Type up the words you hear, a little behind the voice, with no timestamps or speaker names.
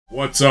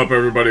What's up,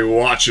 everybody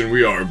watching?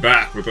 We are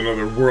back with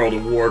another World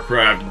of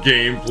Warcraft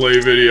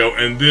gameplay video,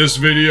 and this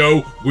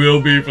video will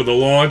be for the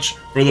launch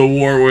for the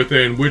War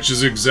Within, which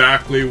is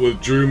exactly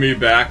what drew me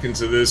back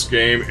into this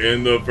game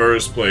in the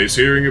first place.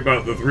 Hearing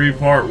about the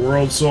three-part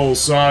World Soul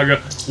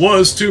Saga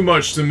was too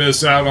much to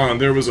miss out on.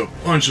 There was a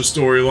bunch of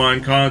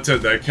storyline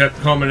content that kept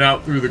coming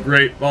out through the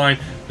grapevine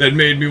that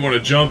made me want to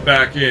jump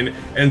back in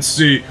and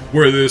see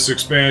where this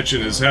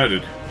expansion is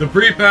headed. The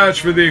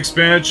pre-patch for the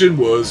expansion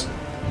was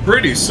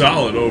pretty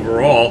solid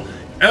overall.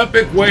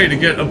 Epic way to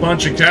get a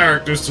bunch of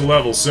characters to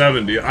level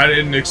 70. I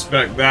didn't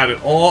expect that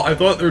at all. I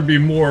thought there'd be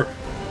more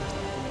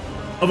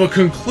of a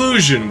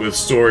conclusion with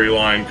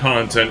storyline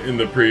content in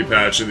the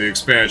pre-patch of the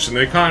expansion.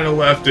 They kind of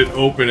left it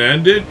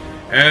open-ended,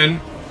 and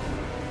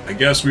I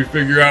guess we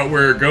figure out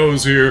where it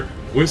goes here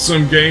with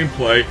some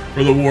gameplay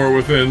for the War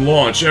Within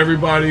launch.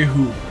 Everybody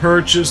who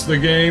purchased the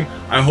game,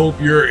 I hope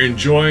you're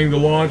enjoying the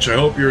launch. I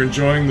hope you're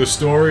enjoying the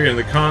story and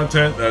the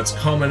content that's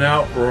coming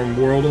out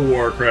from World of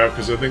Warcraft,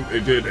 because I think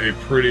they did a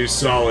pretty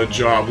solid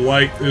job.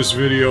 Like this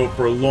video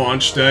for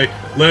launch day.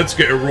 Let's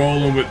get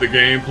rolling with the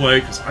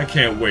gameplay, because I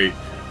can't wait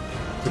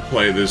to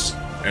play this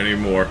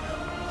anymore.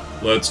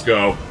 Let's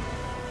go.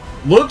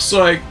 Looks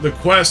like the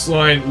quest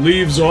line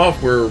leaves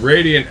off where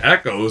Radiant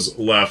Echoes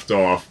left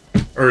off.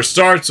 Or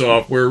starts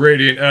off where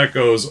Radiant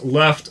Echoes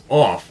left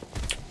off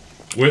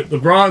with the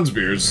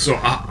Bronzebeards. So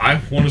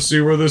I want to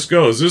see where this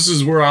goes. This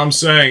is where I'm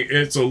saying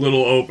it's a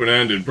little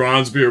open-ended.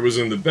 Bronzebeard was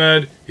in the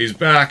bed. He's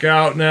back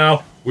out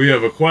now. We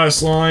have a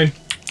quest line.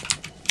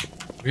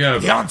 We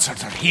have the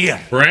answers are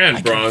here.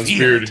 Brand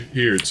Bronzebeard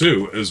here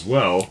too as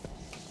well.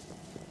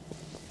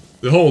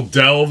 The whole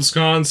Delves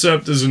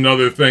concept is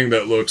another thing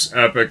that looks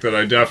epic that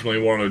I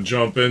definitely want to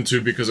jump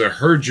into, because I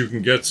heard you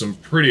can get some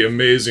pretty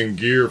amazing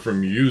gear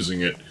from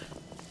using it.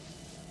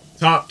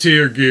 Top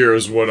tier gear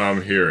is what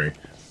I'm hearing.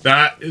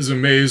 That is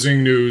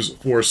amazing news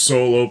for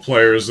solo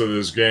players of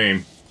this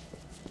game.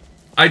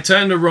 I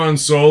tend to run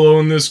solo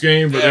in this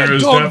game, but there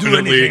is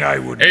definitely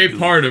a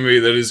part of me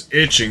that is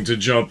itching to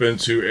jump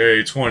into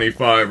a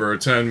 25 or a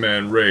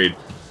 10-man raid.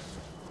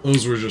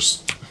 Those were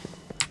just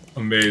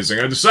amazing.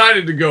 I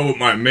decided to go with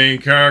my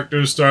main character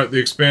to start the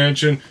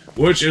expansion,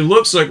 which it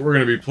looks like we're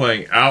going to be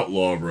playing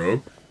Outlaw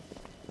Rogue.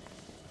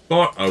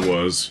 Thought I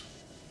was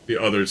the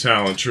other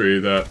talent tree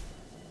that...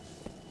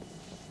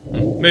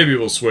 Maybe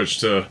we'll switch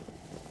to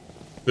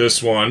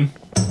this one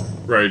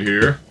right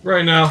here.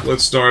 Right now,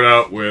 let's start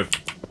out with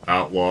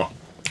Outlaw.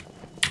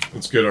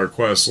 Let's get our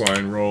quest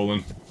line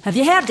rolling. Have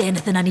you heard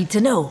anything I need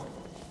to know?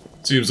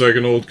 Seems like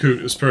an old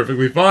coot is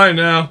perfectly fine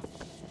now.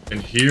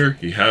 And here,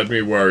 he had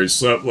me worried.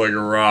 Slept like a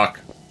rock.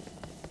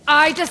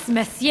 I just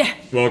miss you.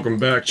 Welcome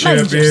back,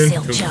 champion.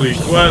 Complete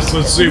quest.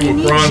 Let's see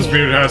what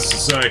Bronzebeard has to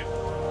say.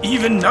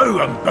 Even now,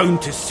 I'm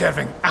bound to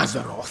serving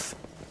Azeroth.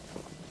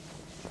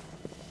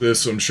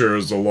 This, I'm sure,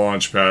 is the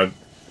launch pad.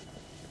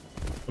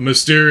 A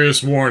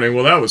mysterious warning.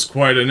 Well, that was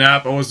quite a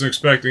nap. I wasn't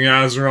expecting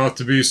Azeroth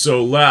to be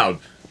so loud.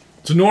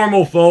 To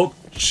normal folk,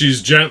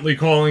 she's gently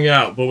calling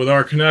out, but with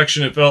our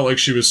connection, it felt like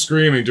she was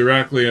screaming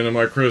directly into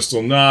my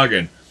crystal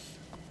noggin.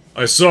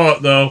 I saw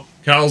it, though.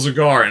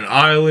 Khadgar, an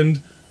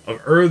island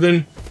of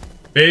earthen,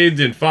 bathed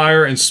in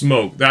fire and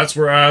smoke. That's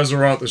where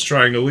Azeroth is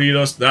trying to lead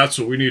us. That's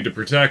what we need to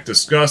protect.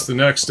 Discuss the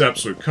next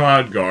steps with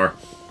Khadgar.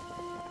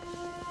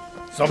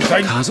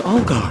 Something?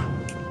 Khadgar.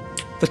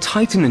 The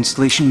Titan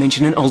installation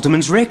mentioned in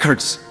Alderman's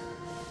records.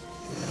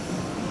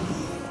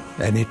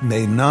 And it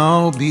may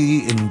now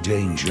be in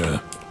danger.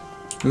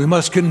 We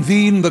must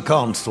convene the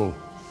council.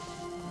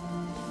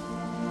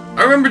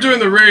 I remember doing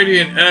the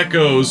Radiant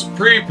Echoes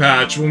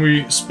pre-patch when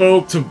we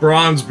spoke to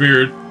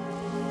Bronzebeard.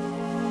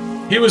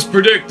 He was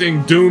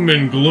predicting doom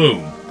and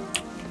gloom.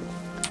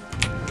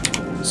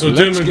 So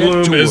doom and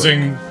gloom is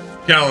in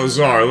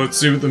Khadgar. Let's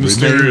see what the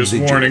mysterious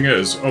warning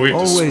is. Oh, we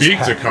have to speak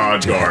to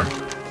Khadgar.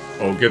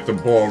 Oh, get the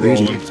ball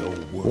rolling.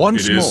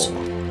 Once more,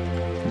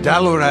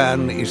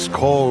 Dalaran is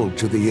called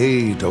to the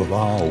aid of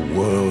our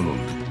world.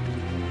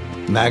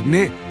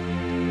 Magni?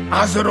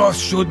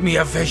 Azeroth showed me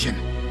a vision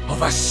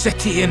of a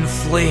city in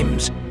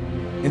flames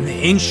in the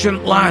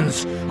ancient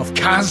lands of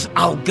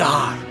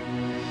Khadgar.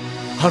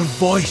 Her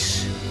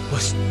voice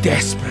was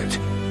desperate.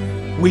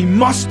 We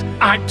must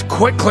act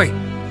quickly.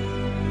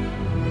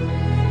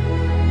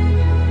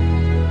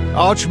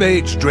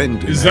 Archmage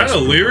Drendon. Is that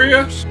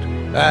Illyria?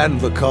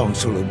 And the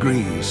council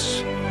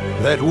agrees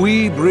that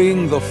we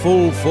bring the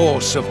full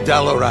force of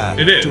Dalaran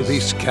to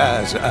this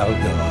Khadgar.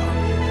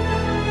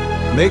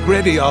 Make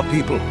ready, our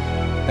people,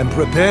 and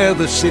prepare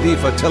the city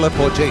for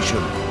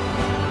teleportation.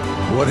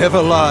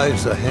 Whatever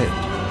lies ahead,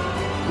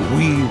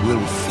 we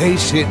will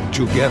face it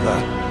together.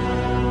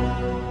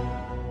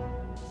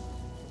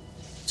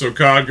 So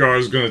Khadgar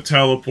is going to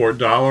teleport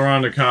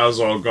Dalaran to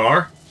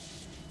Khadgar?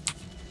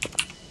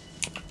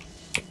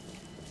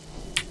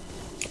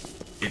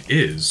 It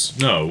is.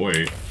 No,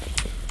 wait.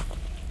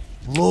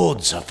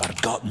 Loads of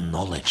forgotten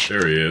knowledge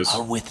there he is.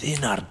 Are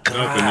within our grasp.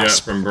 Nothing yet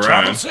from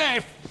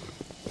Brad.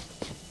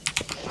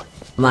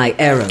 My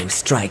arrows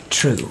strike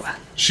true.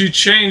 She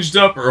changed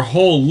up her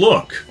whole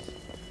look.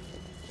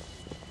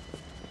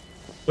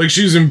 Like,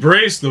 she's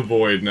embraced the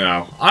void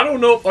now. I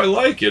don't know if I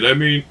like it. I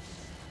mean...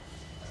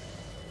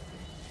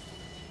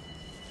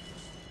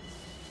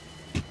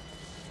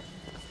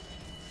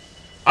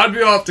 I'd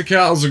be off to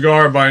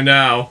Khadgar by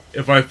now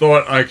if I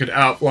thought I could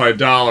outfly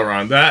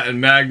Dalaran. That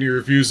and Magni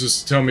refuses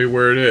to tell me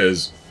where it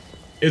is.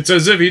 It's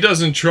as if he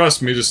doesn't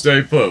trust me to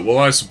stay put. Well,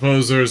 I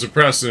suppose there's a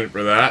precedent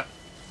for that.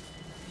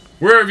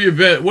 Where have you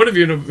been? What have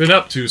you been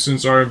up to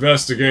since our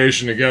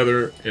investigation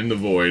together in the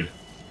void?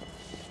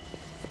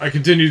 I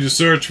continue to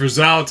search for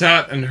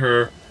Xalatath and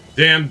her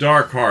damn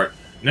dark heart.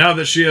 Now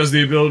that she has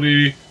the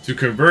ability to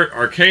convert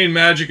arcane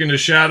magic into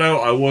shadow,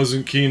 I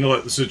wasn't keen to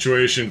let the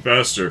situation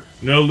fester.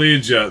 No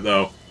leads yet,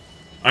 though.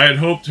 I had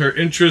hoped her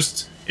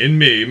interest in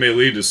me may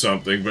lead to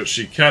something, but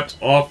she kept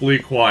awfully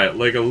quiet,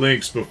 like a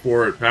lynx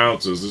before it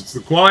pounces. It's the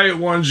quiet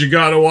ones you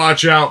gotta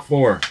watch out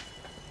for.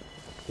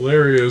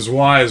 Valeria is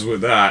wise with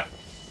that.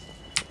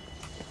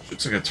 She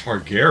looks like a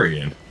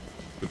Targaryen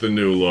with the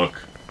new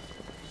look.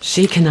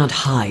 She cannot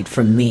hide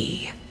from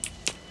me.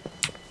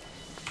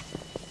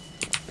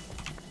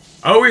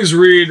 I always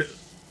read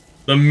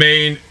the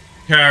main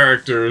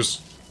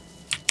characters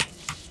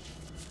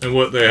and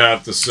what they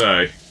have to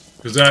say,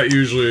 because that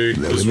usually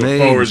is what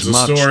forwards the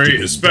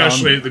story,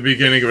 especially at the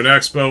beginning of an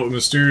expo. With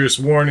mysterious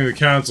warning, the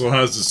council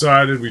has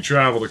decided we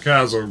travel to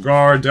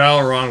Khadgar.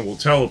 Dalaran will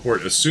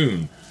teleport as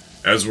soon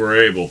as we're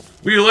able.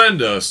 Will you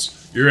lend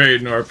us your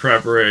aid in our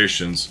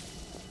preparations?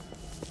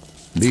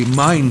 Be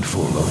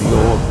mindful of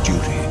your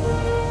duty.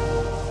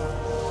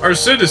 Our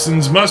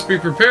citizens must be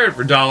prepared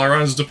for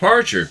Dalaran's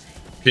departure.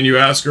 Can you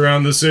ask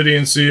around the city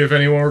and see if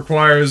anyone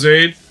requires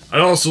aid? I'd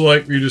also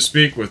like for you to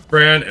speak with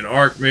Bran and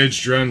Archmage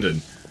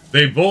Drendon.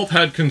 They both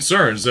had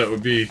concerns that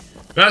would be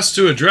best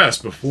to address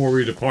before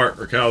we depart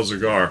for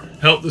Khadgar.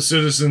 Help the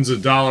citizens of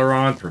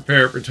Dalaran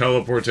prepare for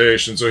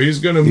teleportation. So he's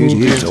going to move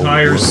the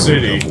entire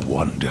city to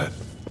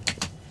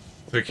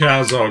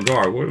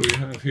Khadgar. What do we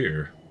have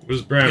here? What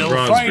does Bran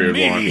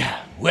Bronzebeard want?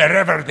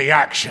 Wherever the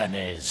action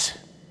is.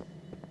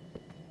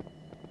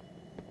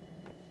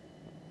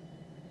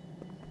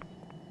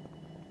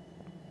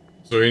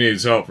 So he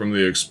needs help from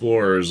the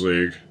Explorers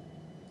League.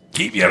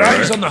 Keep your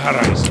eyes on the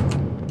horizon.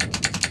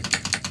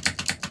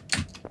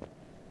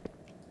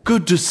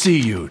 Good to see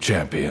you,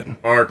 champion.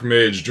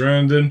 Archmage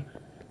Drendon.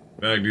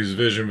 Magni's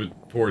vision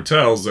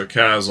foretells that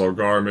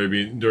Khadgar may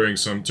be during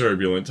some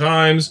turbulent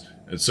times,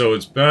 and so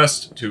it's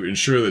best to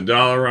ensure that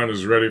Dalaran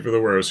is ready for the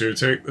worst. Here,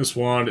 take this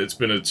wand. It's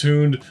been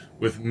attuned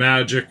with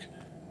magic.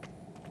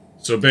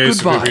 So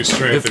basically, we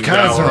strengthen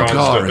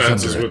Dalaran's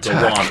defenses with the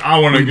wand. I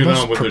want to get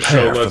on with the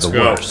show. Let's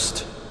go.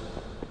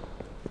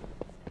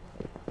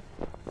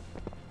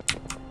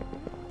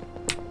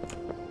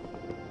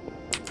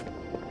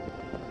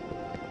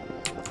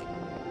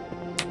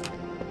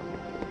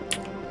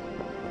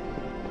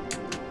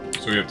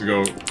 So we have to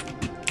go...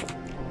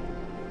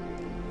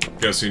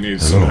 Guess he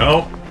needs some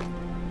help.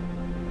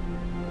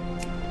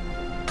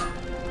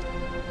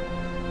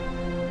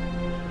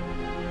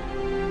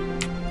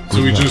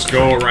 So we just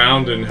go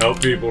around and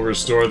help people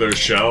restore their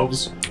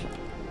shelves?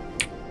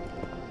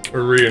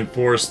 Or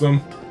reinforce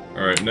them?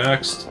 Alright,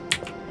 next.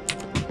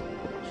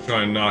 Let's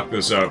try and knock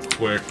this out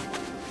quick.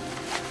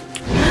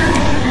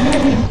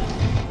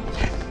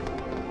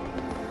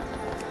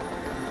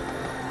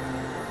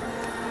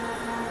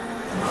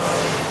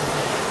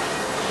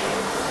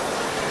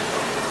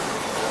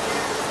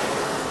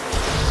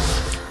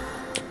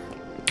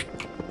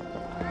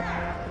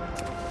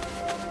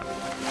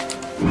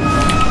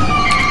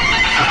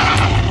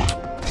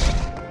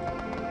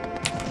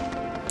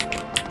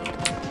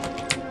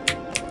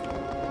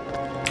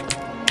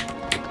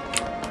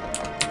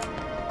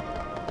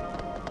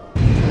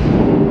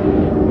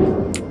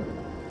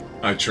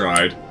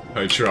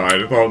 I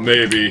tried. I thought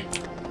maybe,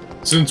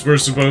 since we're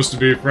supposed to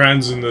be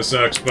friends in this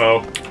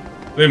expo,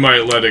 they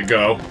might let it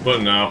go,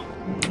 but no.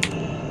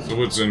 So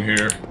what's in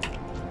here?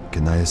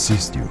 Can I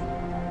assist you?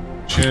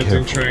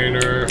 Chanting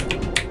trainer.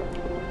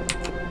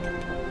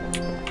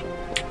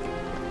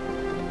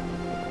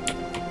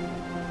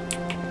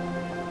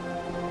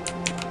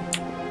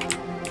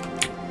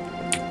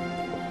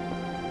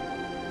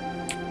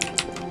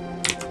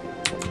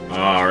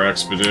 Ah, our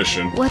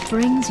expedition. What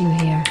brings you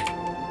here?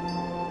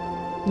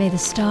 May the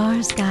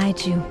stars guide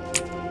you.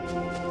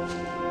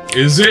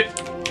 Is it?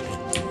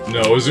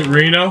 No, is it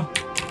Reno?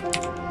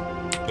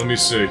 Let me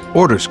see.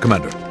 Orders,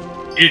 Commander.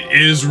 It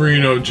is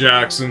Reno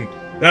Jackson.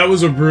 That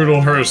was a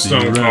brutal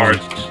Hearthstone card.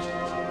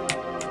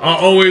 I'll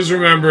always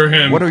remember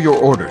him. What are your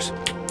orders?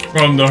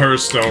 From the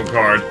Hearthstone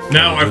card.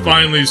 Now I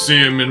finally see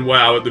him in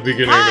WoW at the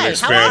beginning of an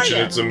expansion.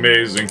 It's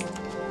amazing.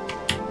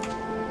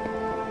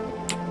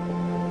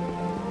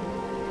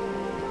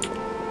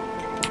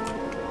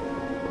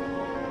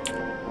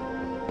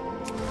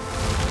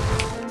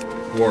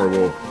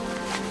 Warwolf.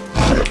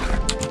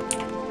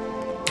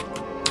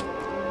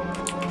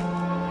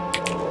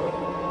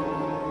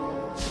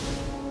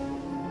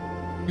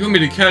 You want me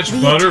to catch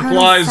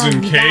butterflies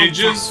in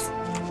cages?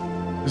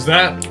 Is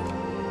that...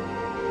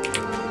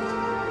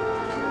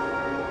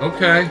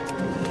 Okay.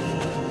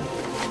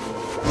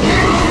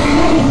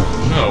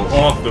 No, Oh,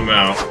 off the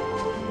mount.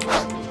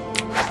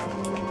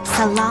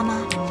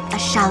 Salama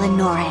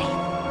Ashalinore.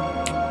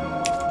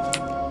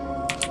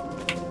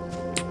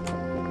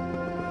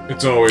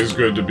 It's always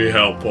good to be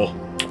helpful.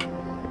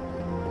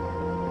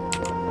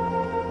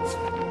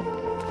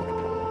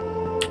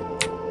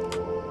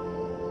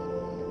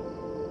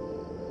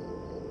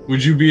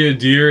 Would you be a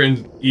deer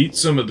and eat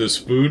some of this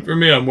food for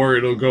me? I'm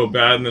worried it'll go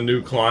bad in the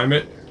new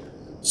climate.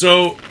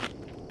 So...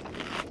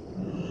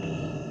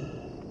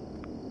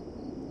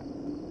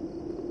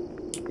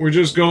 we're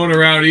just going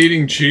around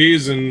eating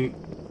cheese and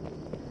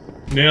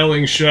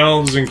nailing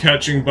shelves and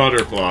catching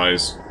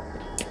butterflies.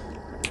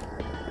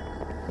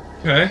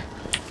 Okay.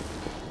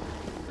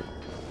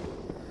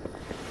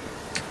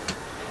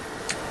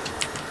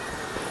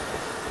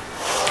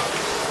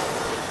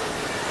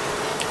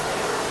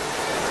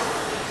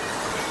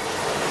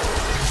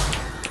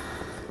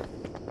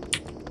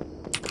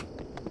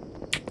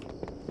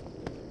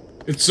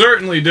 It's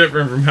certainly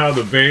different from how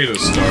the beta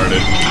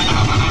started.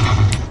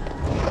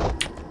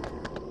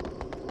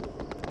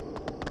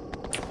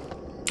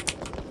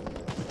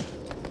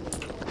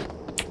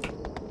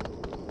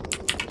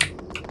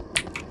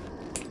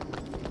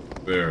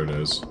 There it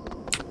is.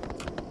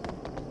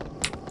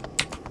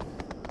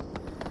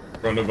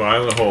 Run a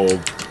violent hold.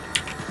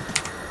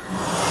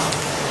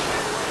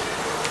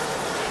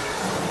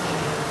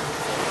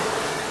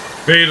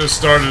 Beta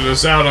started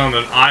us out on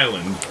an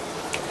island.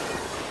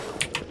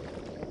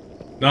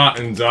 Not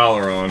in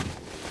Dalaran.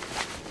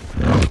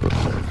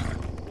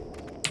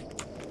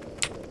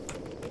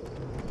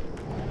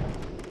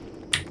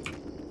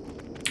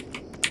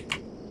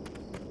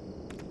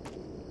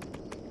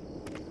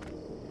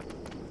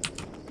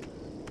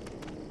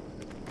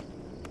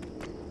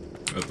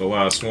 That's the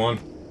last one.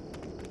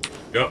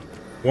 Yep.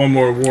 One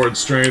more ward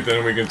strength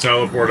and we can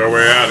teleport our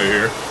way out of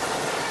here.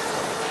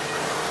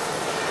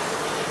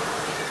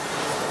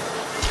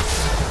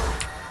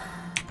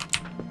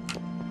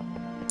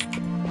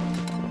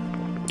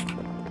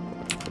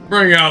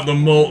 Bring out the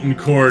molten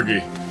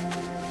corgi.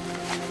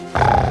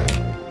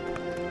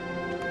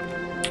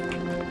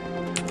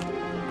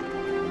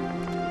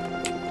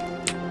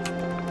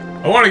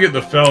 I want to get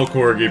the fell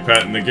corgi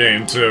pet in the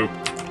game too.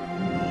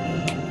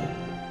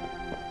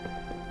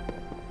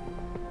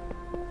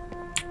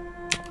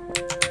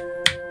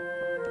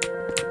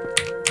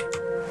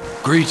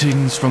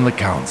 Greetings from the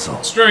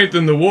council.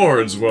 Strengthen the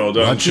wards, well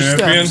done,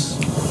 champion.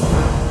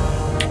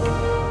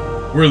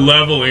 We're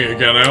leveling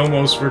again, I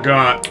almost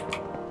forgot.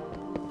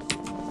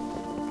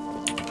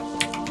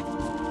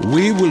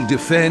 We will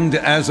defend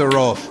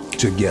Azeroth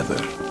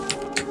together.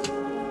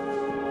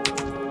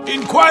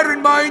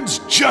 Inquiring minds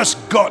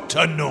just got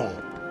to know.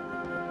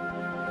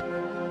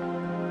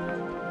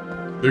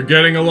 They're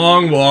getting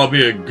along, well, I'll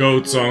be a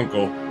goat's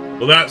uncle.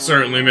 Well, that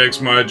certainly makes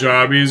my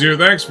job easier.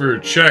 Thanks for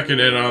checking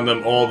in on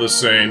them all the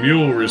same. You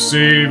will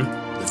receive...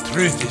 the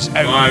truth is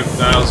out.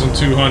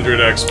 5,200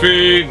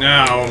 XP.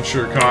 Now, I'm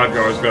sure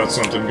Khadgar's got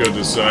something good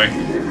to say.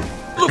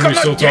 Look, Can we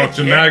still talk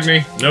to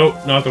Magni? Nope,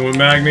 nothing with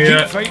Magni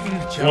yet. Fighting,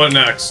 what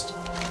next?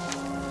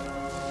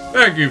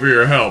 Thank you for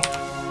your help.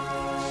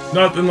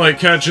 Nothing like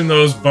catching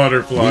those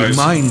butterflies. Be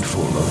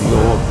mindful of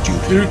your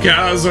duty. To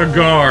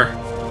Khadgar.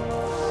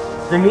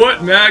 From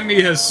what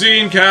Magni has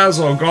seen,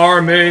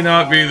 Khadgar may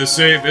not be the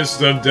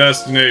safest of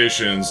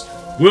destinations.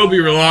 We'll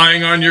be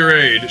relying on your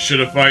aid should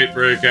a fight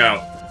break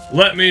out.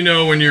 Let me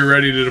know when you're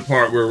ready to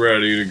depart. We're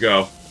ready to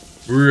go.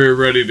 We're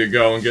ready to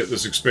go and get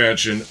this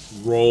expansion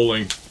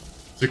rolling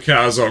to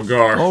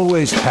Khadgar.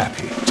 Always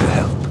happy to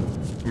help.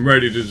 I'm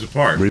ready to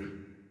depart.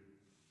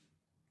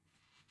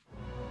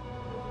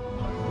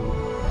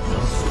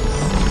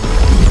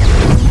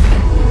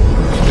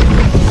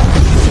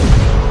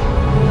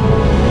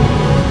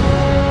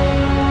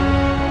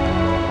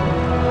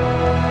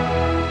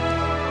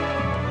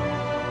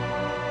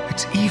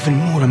 It's even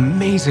more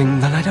amazing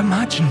than I'd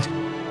imagined.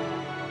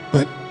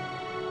 But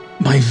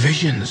my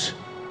visions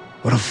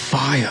were of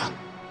fire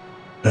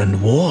and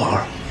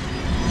war.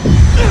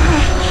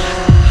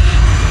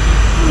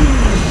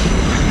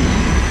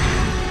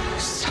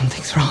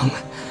 Something's wrong.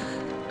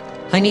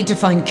 I need to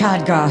find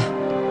Khadgar.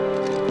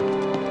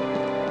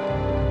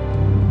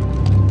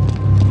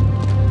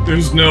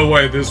 There's no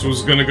way this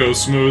was gonna go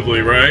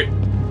smoothly, right?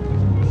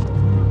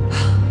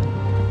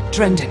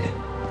 Drendon.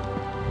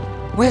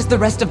 Where's the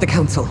rest of the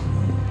council?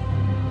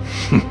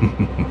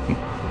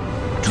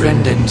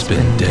 Drendon's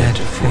been dead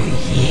for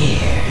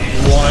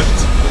years.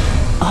 What?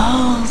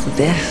 All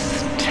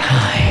this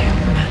time.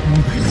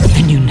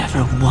 And you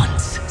never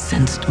once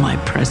sensed my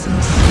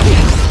presence.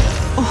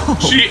 Oh,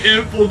 she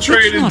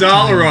infiltrated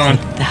Dalaran.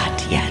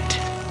 That yet.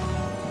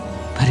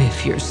 But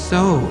if you're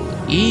so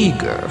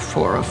eager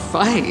for a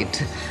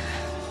fight,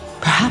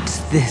 perhaps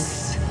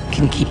this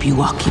can keep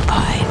you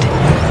occupied.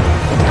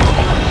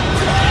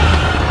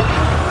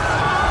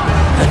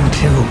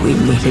 Until we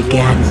meet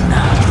again,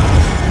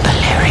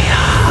 Valeria.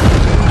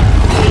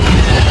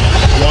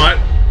 What?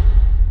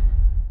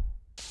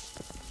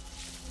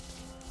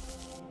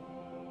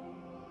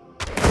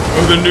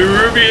 Oh, the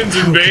Nerubians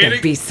invading? How could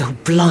I be so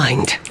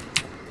blind?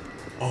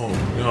 Oh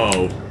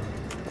No.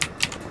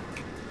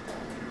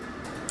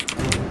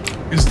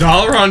 Is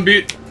Dalaran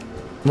beat?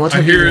 What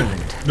I hear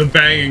the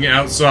banging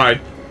outside.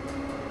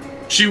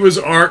 She was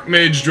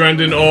Archmage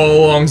Drendon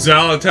all along.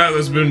 Xalatath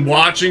has been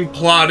watching,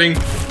 plotting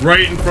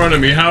right in front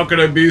of me. How could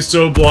I be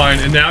so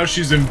blind? And now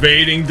she's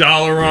invading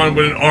Dalaran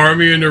with an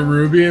army of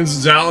Nerubians.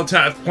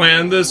 Xalatath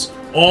planned this,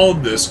 all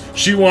of this.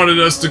 She wanted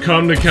us to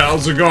come to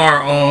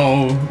Khadgar.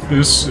 Oh,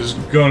 this is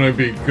gonna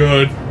be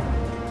good.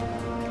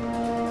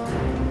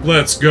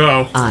 Let's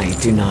go. I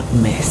do not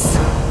miss.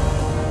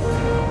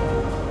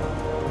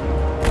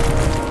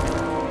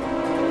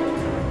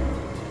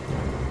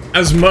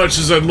 As much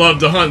as I'd love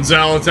to hunt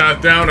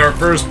Xalatath down, our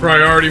first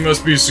priority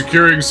must be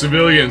securing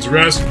civilians.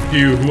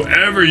 Rescue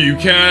whoever you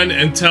can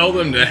and tell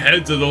them to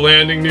head to the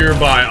landing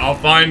nearby. I'll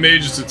find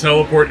mages to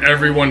teleport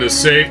everyone to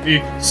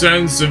safety.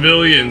 Send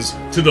civilians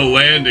to the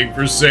landing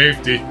for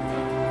safety.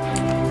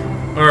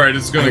 Alright,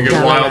 it's gonna get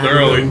wild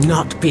early. Will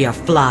not be a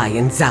fly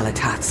in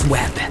Xalatath's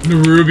web.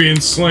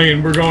 Nerubian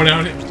slain. We're going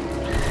out here.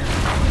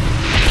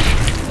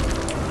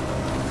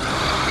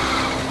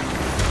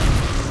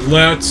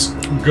 Let's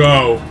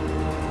go.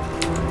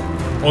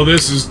 Oh,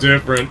 this is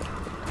different.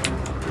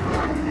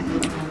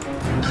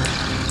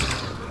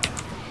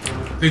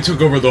 They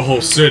took over the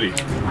whole city.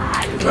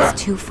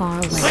 It's too far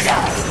away.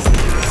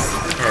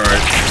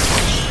 Alright.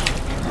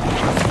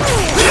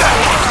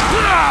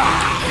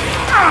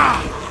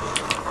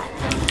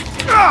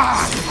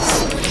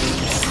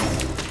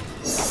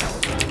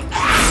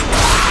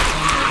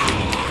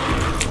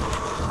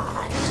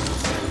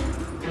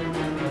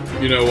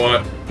 You know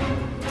what?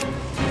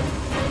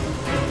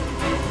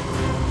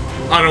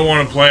 I don't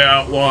want to play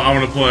Outlaw, I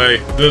want to play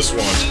this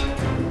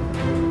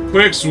one.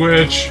 Quick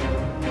switch.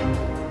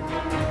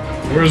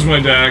 Where's my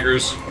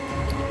daggers?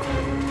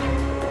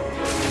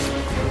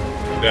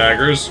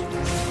 Daggers?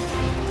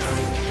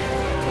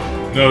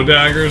 No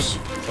daggers?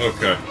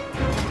 Okay.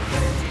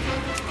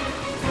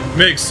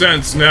 Makes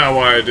sense now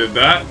why I did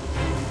that.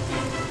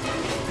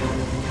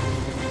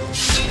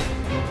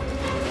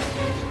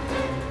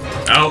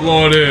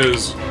 Outlaw it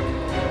is.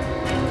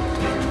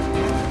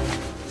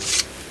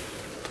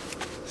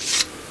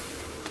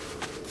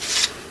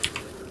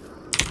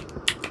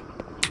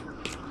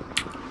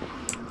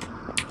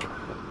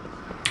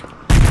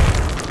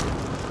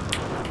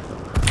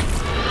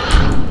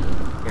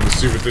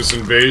 See what this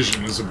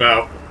invasion is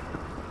about.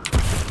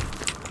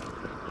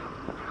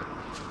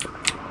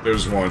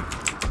 There's one.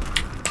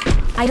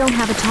 I don't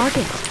have a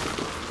target.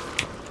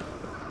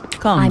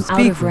 Come, I'm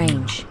out of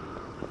range.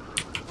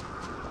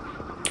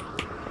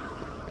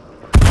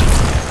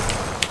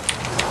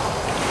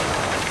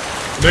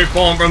 They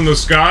falling from the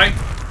sky?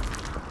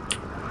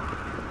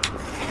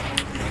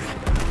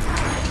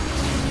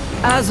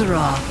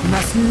 Azeroth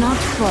must not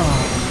fall.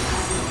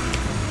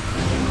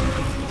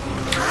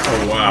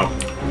 Oh wow.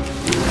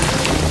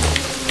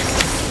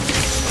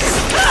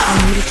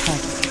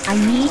 I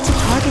need to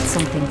target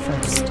something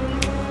first.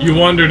 You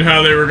wondered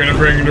how they were going to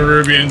bring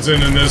Nerubians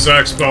in this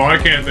expo. I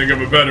can't think of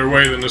a better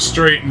way than a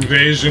straight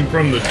invasion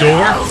from the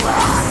door.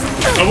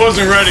 I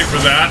wasn't ready for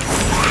that,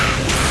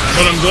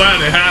 but I'm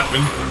glad it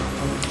happened.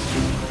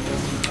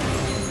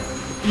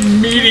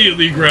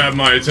 Immediately grabbed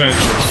my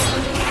attention.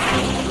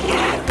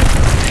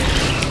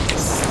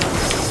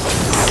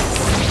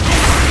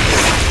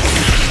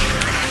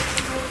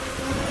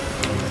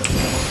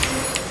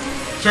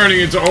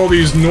 Turning into all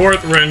these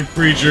Northrend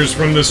creatures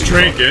from this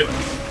trinket.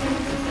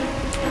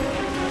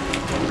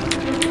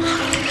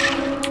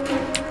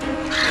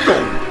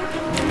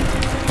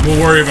 We'll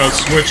worry about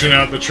switching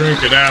out the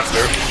trinket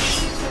after.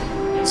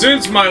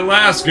 Since my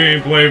last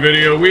gameplay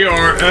video, we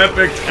are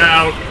epiced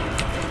out.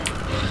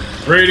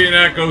 Radiant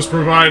Echoes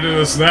provided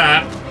us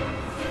that.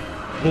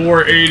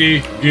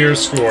 480 gear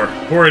score.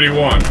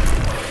 481.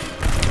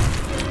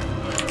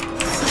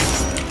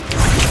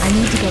 I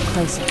need to get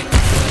closer.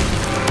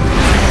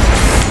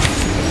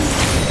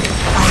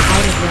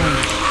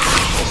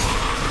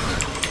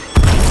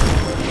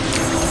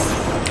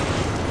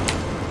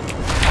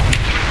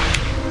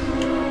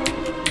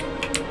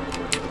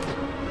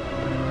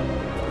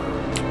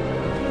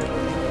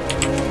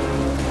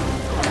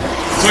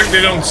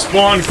 They don't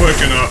spawn quick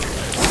enough.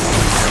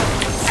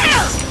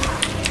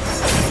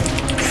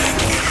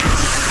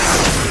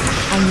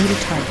 I need a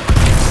target.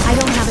 I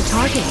don't have a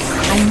target.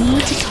 I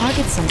need to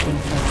target something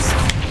first.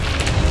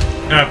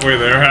 Halfway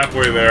there,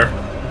 halfway there.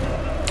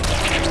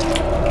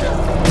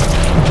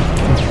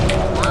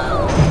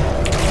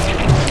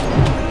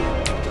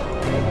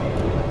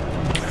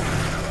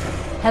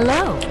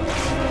 Hello.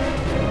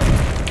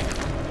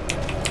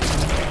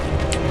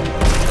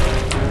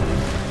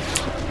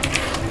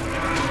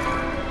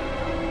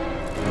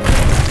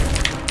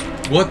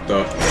 What the?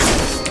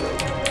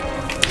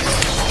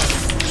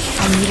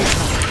 I need a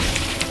target.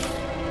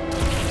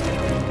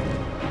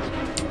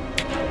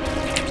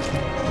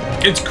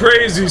 It's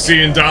crazy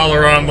seeing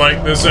Dalaran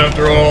like this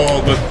after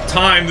all the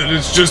time that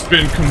it's just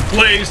been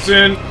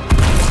complacent.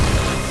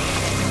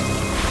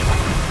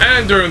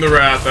 And during the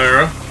Wrath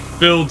era,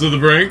 filled to the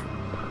brink.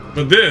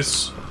 But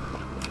this...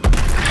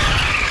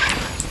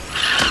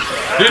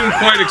 Didn't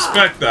quite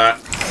expect that.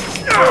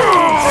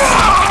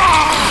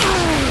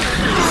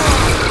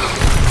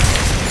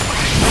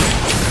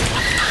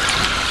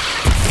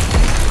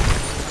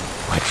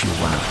 What you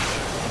want?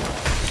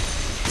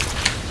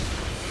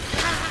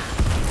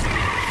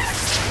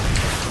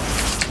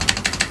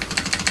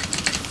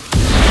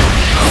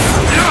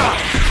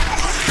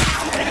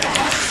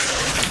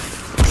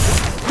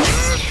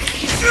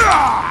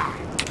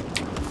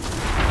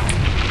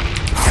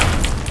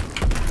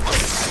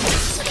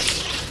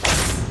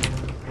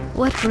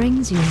 What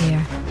brings you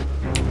here?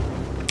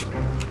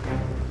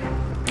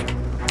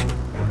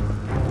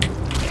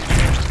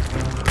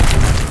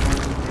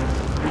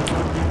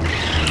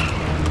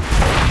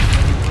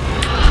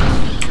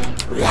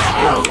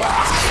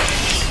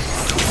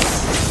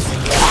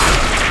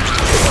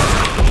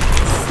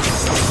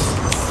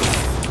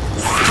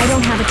 I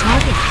don't have a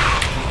target.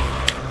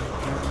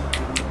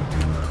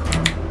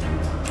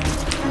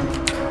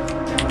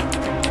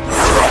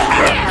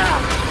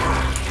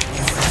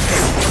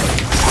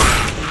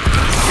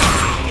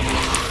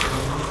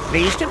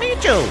 Pleased to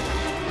meet you.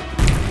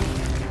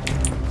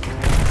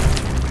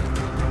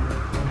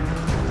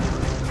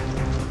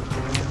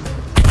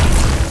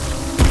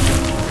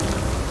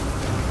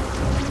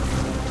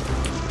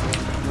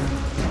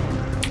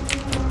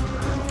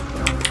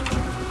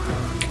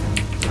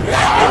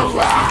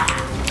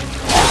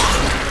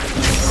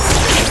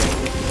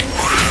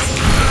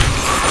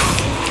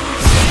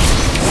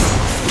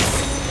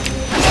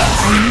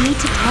 I need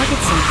to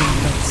target something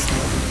first.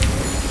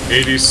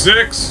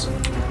 86.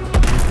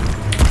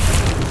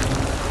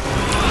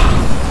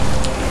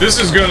 This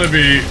is gonna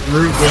be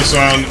ruthless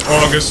on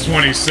August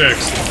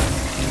 26th.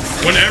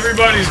 When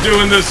everybody's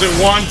doing this at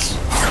once.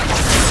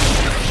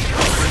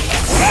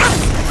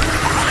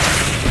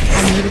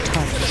 I need a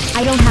target.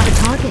 I don't have a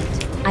target.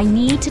 I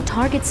need to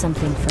target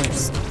something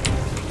first.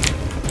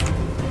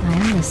 I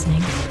am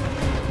listening.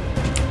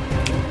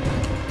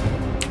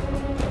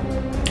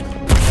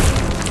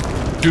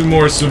 Two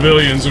more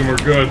civilians and we're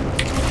good.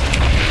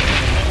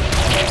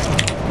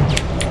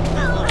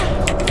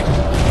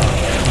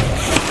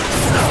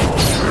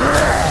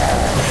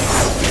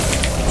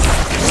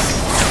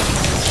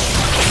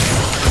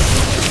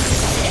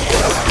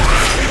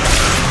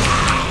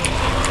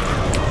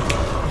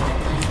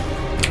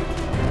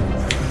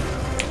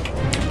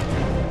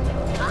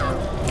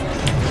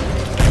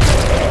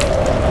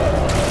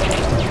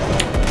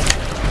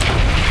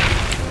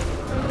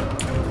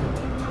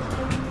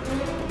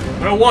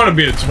 I don't want to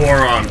be a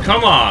Tauron.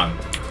 Come on.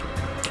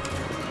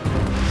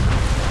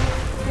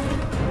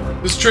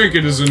 This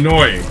trinket is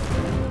annoying.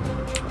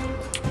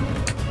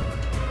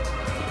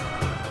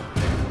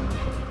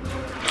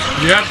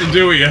 You have to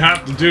do what you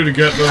have to do to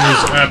get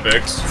those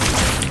epics.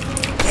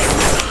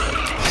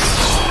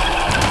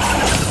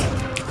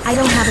 I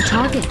don't have a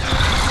target.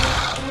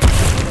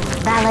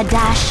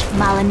 Baladash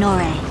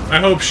Malinore. I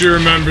hope she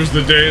remembers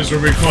the days where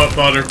we caught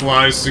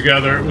butterflies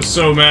together. It was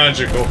so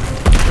magical.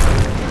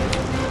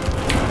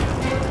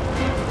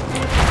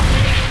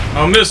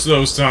 I'll miss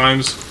those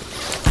times.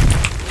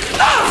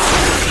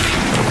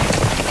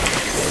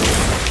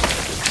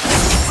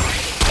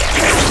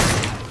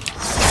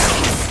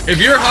 If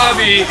your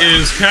hobby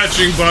is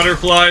catching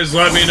butterflies,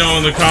 let me know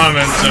in the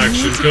comment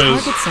section,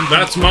 because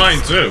that's mine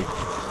too.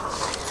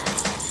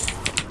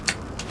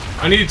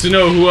 I need to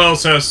know who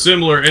else has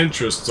similar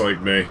interests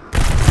like me.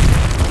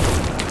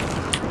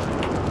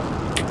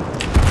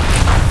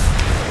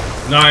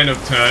 9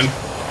 of 10.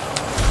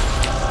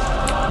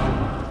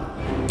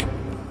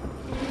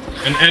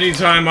 And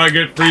anytime I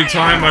get free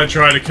time, I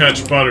try to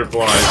catch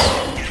butterflies.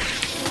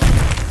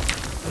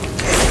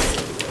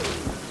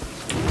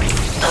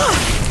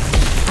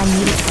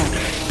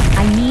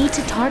 I need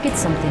to target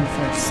something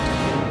first.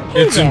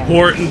 It's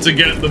important to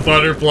get the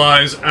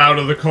butterflies out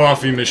of the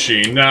coffee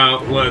machine. Now,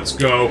 let's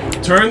go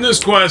turn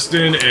this quest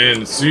in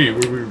and see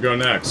where we go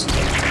next.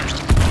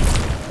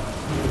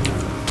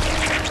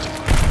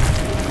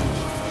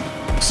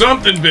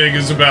 Something big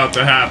is about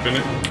to happen.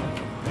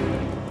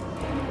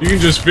 You can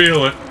just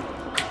feel it.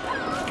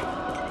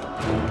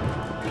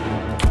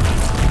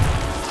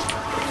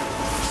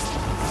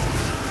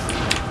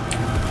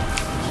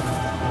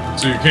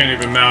 So you can't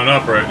even mount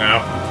up right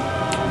now.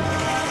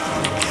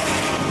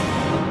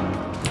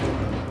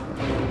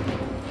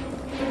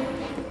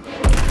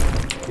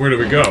 Where do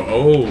we go?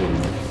 Oh,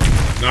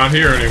 not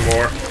here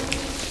anymore.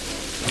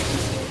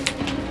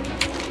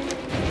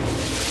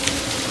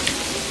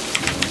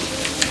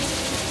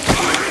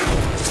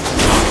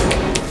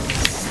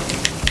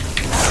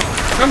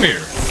 Come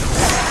here.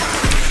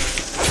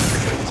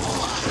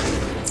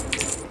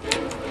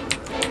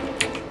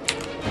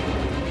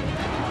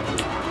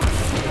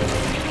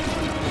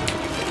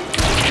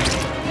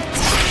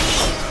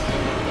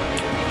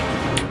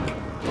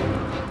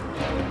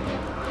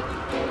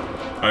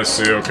 I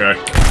see, okay.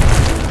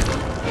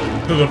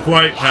 To the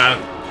flight path.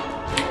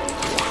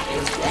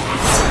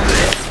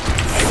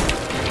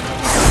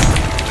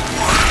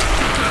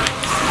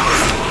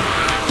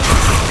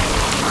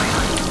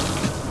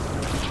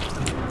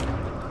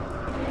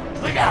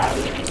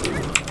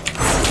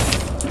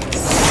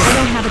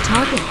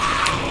 target.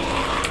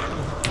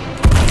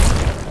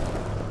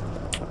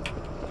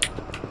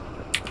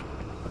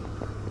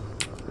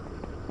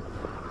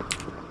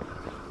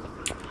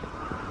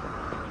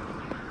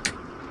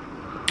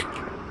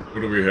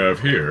 What do we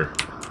have here?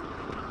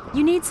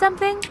 You need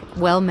something?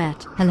 Well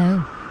met. Hello.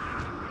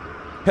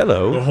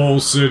 Hello. The whole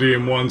city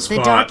in one spot.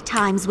 The dark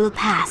times will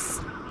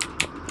pass.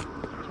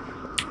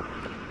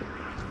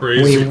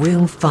 Crazy. We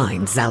will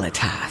find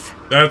Xalatath.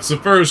 That's the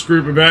first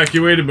group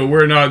evacuated, but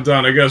we're not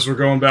done. I guess we're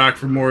going back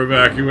for more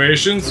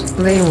evacuations.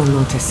 They will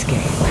not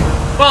escape.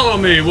 Follow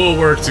me. We'll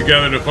work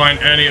together to find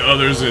any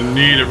others in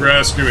need of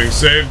rescuing.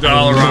 Save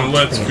Dalaran.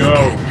 Let's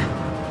go.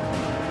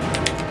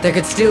 There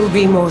could still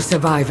be more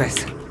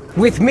survivors.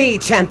 With me,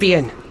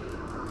 champion.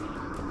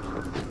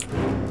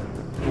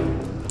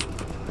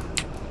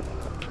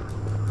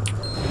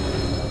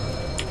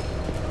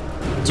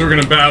 So we're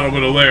gonna battle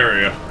with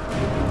Ilaria.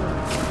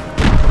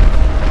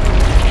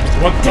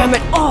 What the? Damn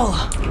it all!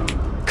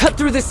 Cut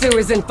through the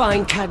sewers and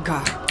find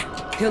Khadgar.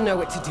 He'll know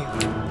what to do.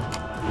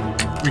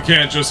 We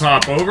can't just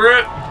hop over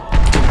it?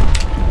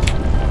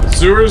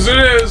 Sewers it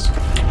is!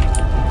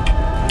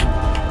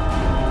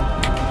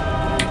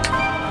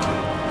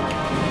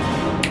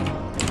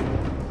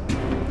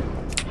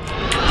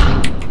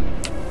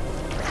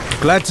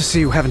 Glad to see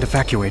you haven't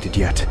evacuated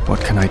yet.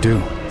 What can I do?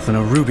 The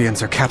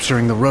Nerubians are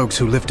capturing the rogues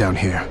who live down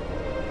here.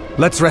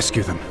 Let's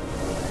rescue them.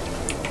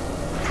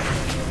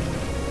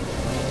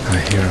 I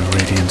hear a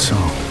radiant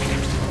song.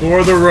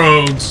 For the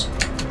rogues.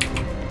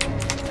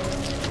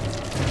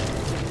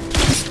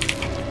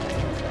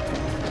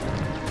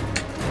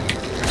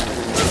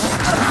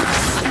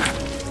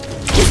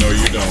 No,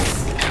 you don't.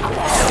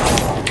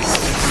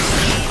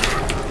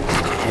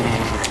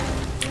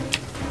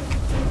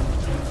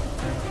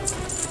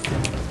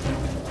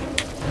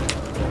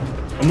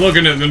 I'm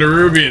looking at the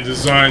Nerubian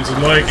designs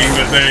and liking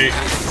that they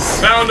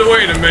found a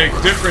way to make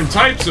different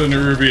types of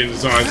Nerubian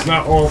designs,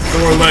 not all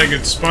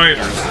four-legged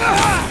spiders.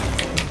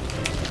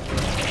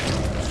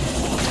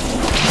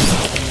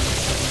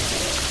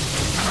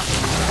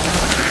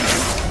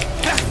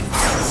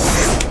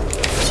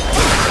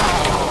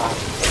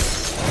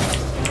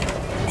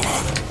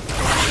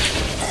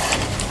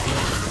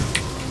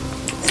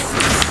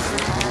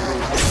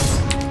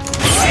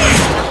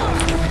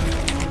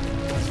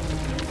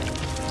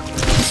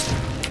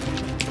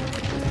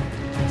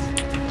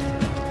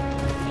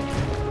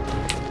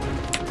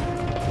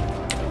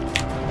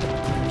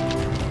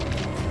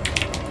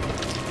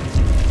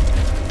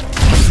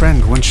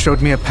 Friend once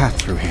showed me a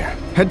path through here.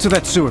 Head to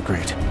that sewer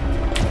grate.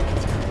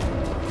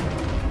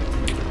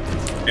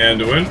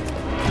 Anduin?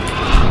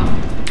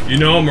 You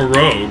know I'm a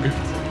rogue.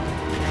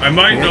 I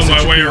might know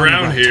my way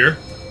around here.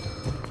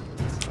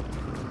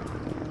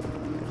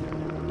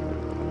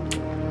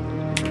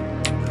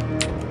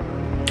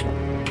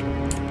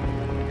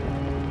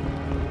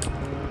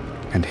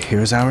 And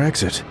here's our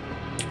exit.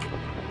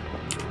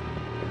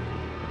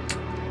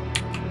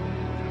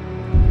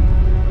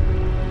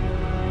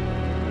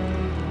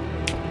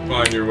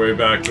 Find your way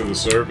back to the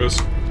surface.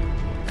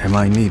 Am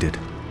I needed?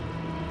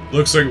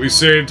 Looks like we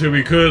saved who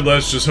we could.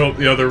 Let's just hope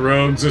the other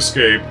rogues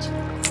escaped.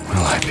 Will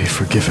I be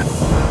forgiven?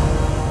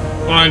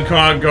 Find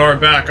Khadgar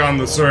back on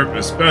the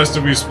surface. Best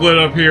if we split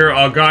up here.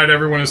 I'll guide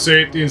everyone to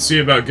safety and see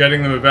about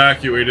getting them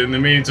evacuated. In the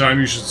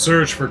meantime, you should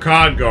search for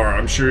Khadgar.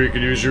 I'm sure you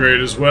could use your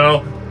aid as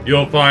well.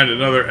 You'll find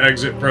another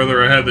exit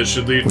further ahead that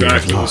should lead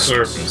back to the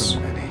surface.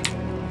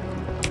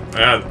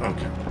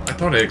 Okay. I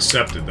thought I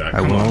accepted that.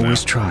 I will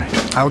always try.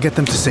 I'll get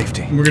them to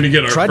safety. We're gonna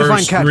get our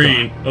first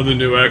screen of the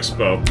new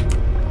expo.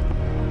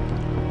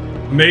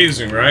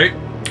 Amazing, right?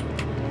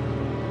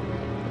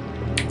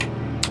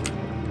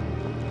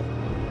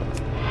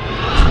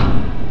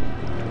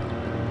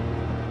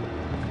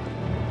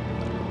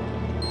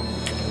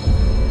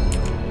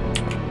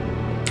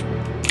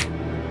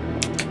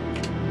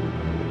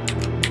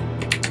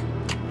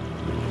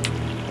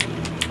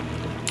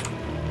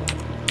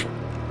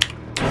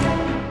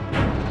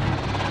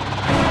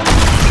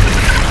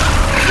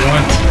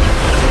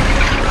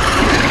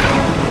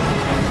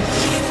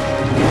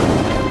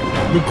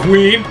 The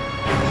Queen?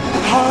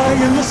 High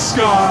in the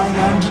sky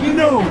and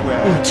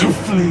nowhere to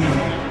flee.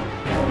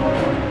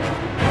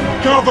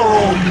 Gather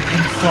all you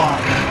can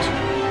find.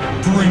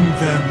 Bring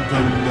them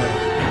below.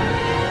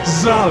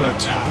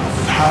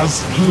 Xalatath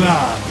has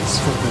plans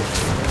for them.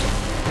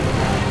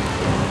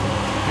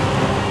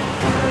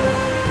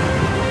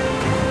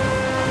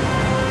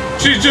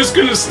 She's just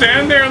gonna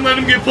stand there and let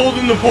him get pulled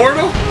in the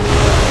portal?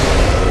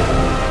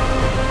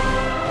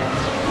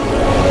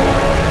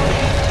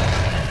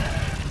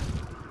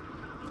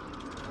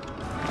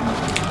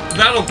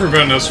 That'll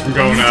prevent us from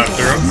going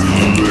after him.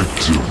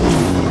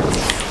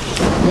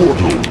 What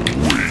a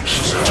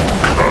waste to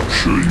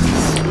capture you.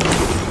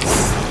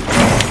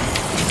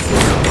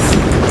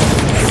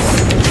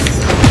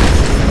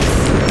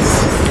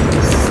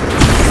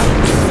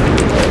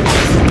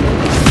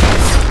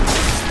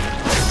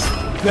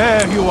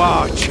 There you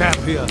are,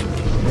 champion.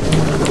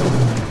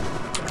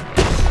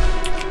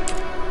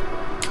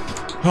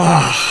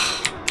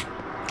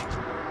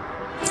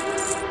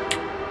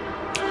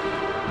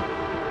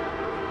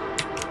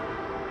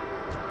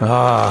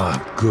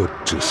 Ah, good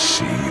to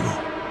see you.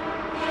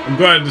 I'm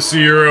glad to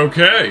see you're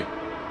okay.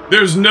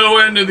 There's no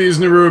end to these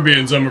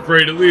Nerubians, I'm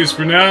afraid, at least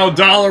for now.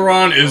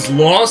 Dalaran is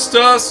lost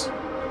to us,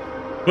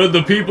 but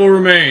the people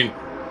remain.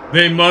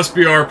 They must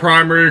be our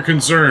primary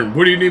concern.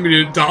 What do you need me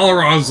to do?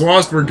 Dalaran's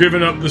lost, we're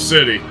giving up the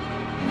city.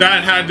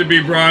 That had to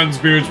be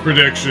Bronzebeard's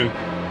prediction.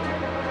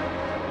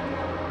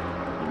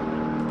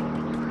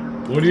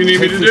 What do you need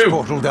me to do? Take this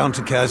portal down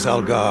to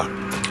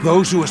Khadgar.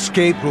 Those who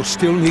escape will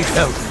still need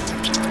help.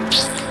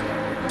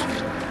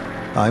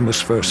 I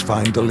must first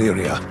find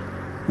Dalaran.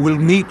 We'll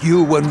meet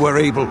you when we're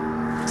able.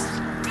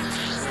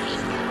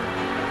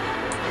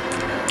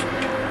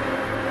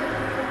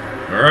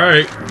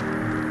 Alright.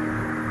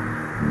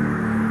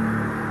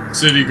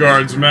 City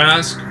guard's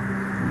mask.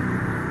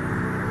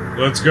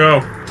 Let's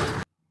go.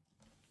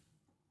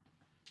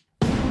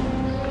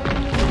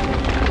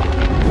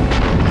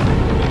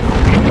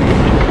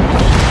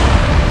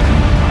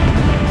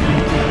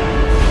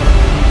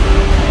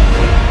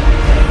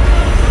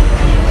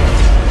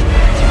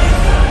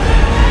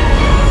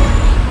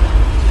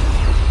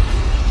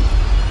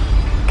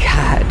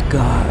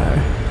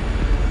 Khadgar.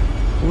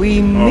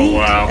 We meet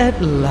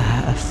at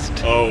last.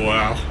 Oh,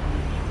 wow.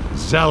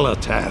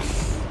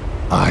 Xalatath,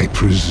 I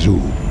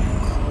presume.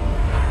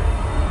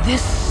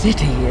 This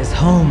city is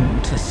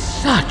home to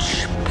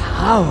such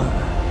power.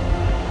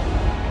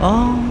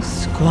 All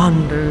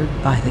squandered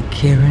by the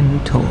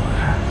Kirin Tor.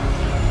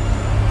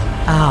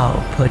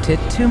 I'll put it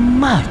to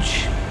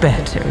much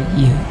better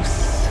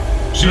use.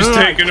 She's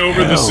taken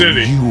over the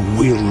city. You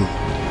will.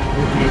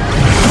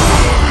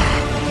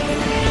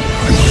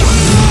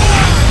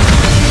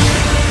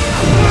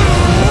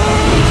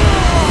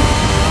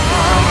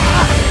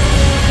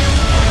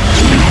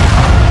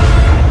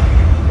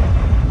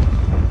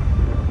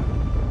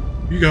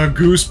 You got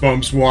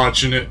goosebumps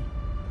watching it.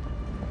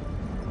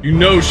 You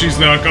know she's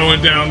not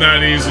going down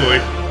that easily.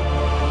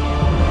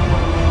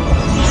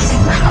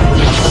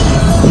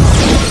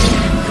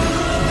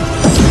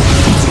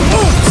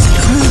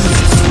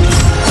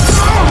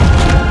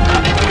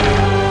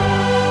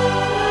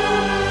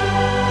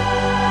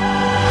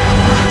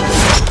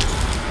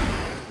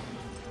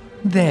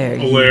 There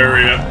you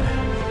Valeria.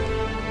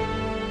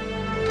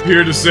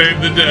 Here to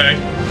save the day.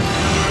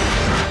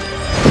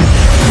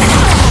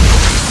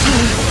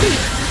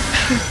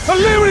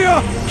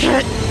 Valeria!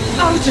 Get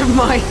out of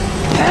my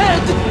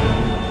head!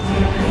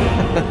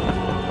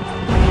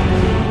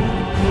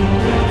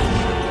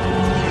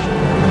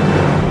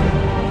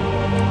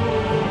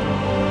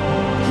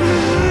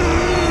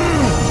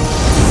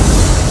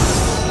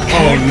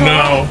 Oh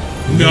no!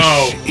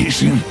 No!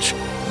 This isn't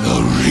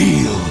the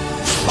real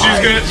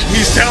fight.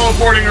 He's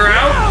teleporting her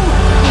out?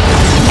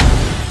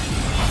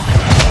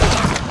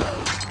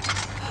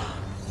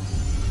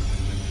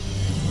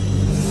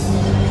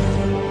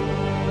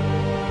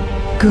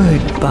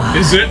 Goodbye.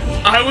 Is it?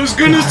 I was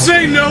gonna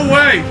say no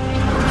way!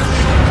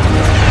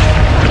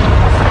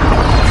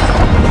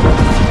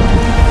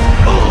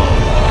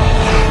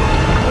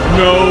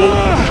 No.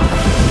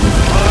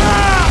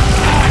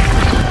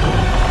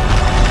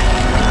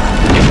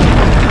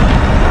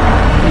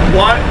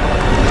 What?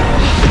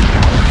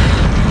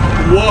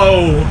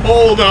 Whoa,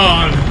 hold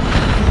on.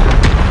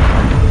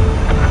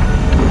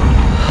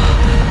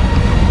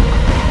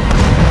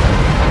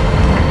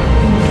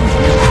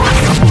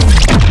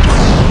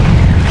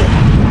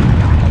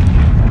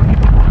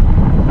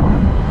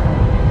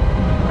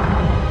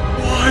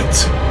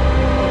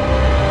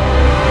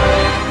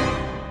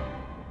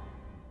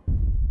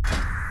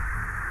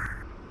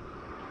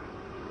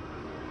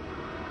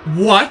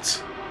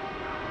 What?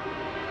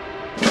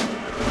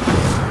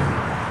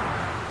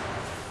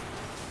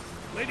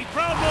 Lady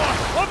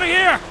Proudmore, over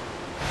here!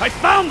 I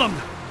found them!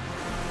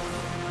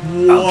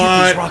 What? I'll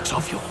get these rocks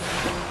off you.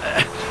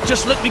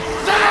 Just let me...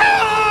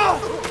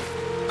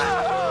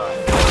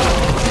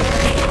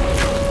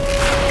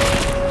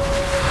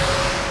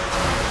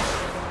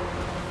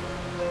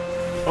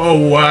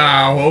 Oh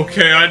wow,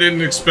 okay, I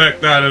didn't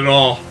expect that at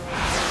all.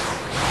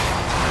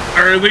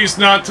 Or at least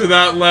not to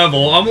that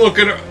level. I'm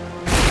looking at...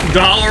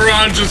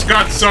 Dalaran just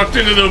got sucked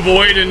into the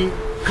void and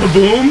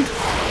kaboomed?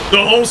 The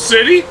whole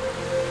city?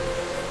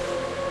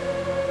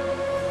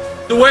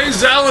 The way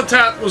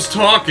Xalatath was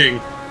talking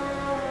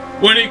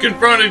when he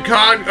confronted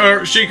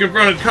she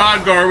confronted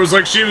Khadgar was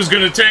like she was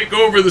going to take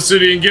over the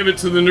city and give it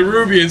to the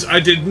Nerubians. I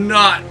did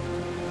not.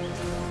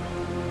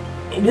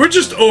 We're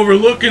just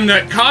overlooking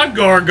that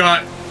Khadgar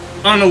got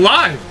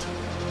unalived.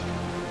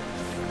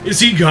 Is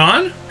he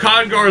gone?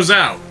 Khadgar's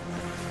out.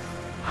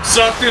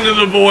 Sucked into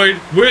the void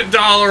with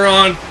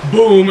Dalaran,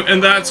 boom,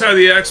 and that's how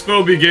the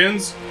expo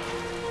begins.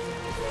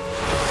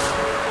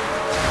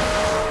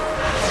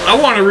 I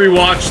want to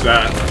rewatch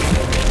that.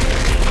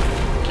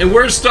 And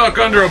we're stuck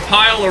under a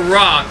pile of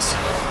rocks.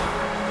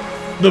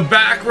 The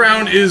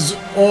background is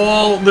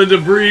all the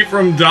debris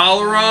from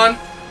Dalaran.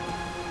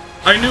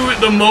 I knew it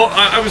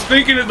I was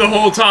thinking it the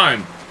whole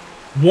time.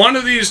 One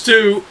of these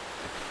two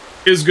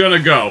is gonna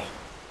go.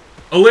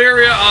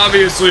 Illyria,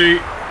 obviously,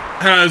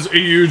 has a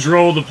huge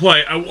role to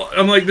play.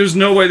 I'm like, there's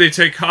no way they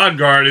take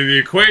Khadgar out of the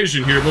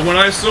equation here, but when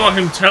I saw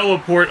him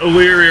teleport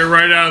Illyria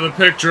right out of the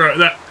picture,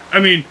 I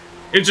mean,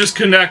 it just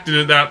connected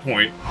at that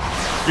point.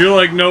 You're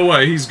like, no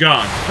way, he's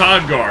gone.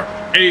 Khadgar,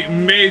 a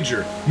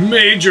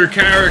major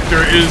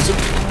character, is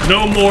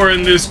no more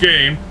in this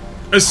game.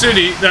 A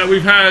city that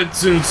we've had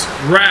since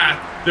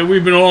Wrath, that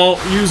we've been all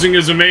using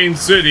as a main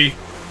city,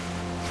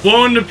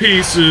 blown to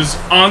pieces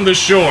on the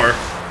shore.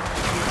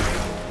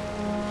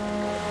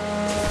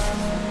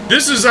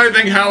 This is, I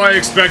think, how I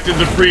expected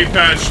the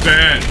pre-patch to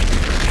end.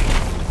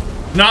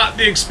 Not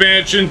the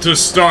expansion to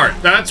start.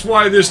 That's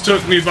why this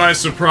took me by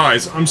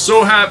surprise. I'm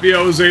so happy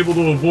I was able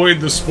to avoid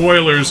the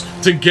spoilers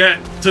to get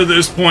to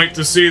this point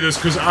to see this,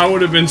 because I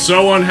would have been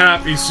so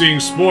unhappy seeing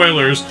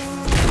spoilers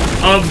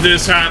of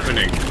this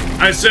happening.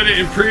 I said it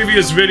in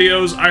previous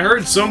videos. I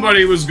heard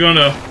somebody was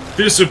gonna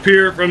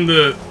disappear from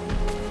the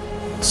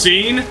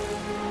scene,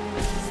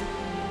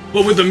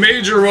 but with the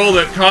major role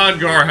that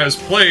Khadgar has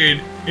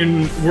played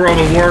in World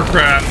of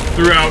Warcraft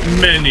throughout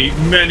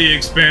many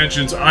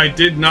expansions, I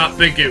did not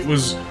think it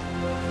was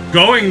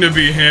going to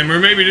be him, or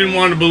maybe didn't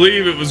want to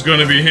believe it was going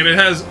to be him. It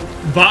has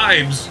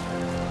vibes,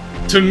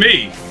 to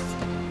me,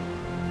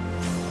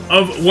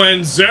 of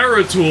when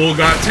Zeratul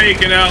got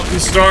taken out in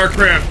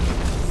StarCraft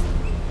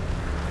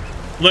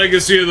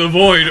Legacy of the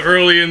Void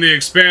early in the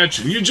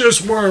expansion. You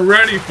just weren't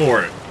ready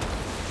for it.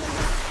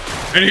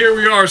 And here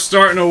we are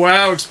starting a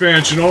WoW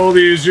expansion all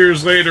these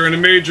years later, and a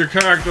major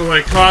character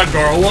like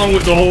Khadgar, along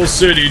with the whole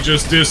city,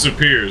 just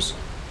disappears.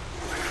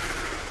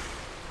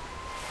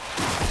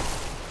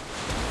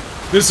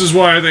 This is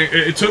why I think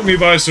it took me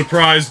by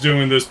surprise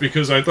doing this,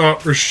 because I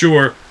thought for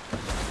sure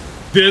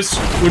this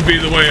would be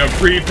the way a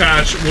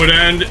pre-patch would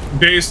end.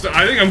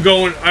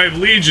 I have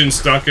Legion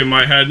stuck in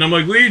my head, and I'm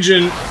like,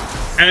 Legion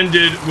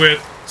ended with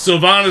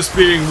Sylvanas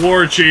being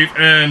War Chief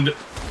and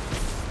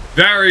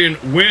Varian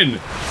Wynn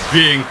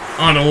being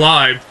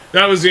unalived.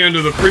 That was the end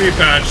of the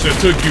pre-patch that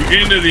took you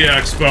into the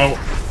expo.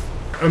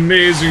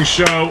 Amazing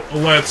show.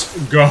 Let's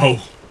go.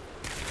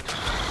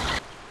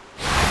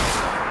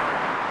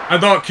 I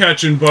thought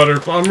catching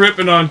butterflies. I'm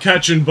ripping on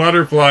catching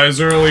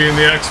butterflies early in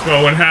the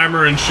expo and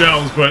hammering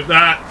shells, but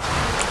that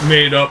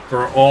made up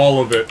for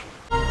all of it.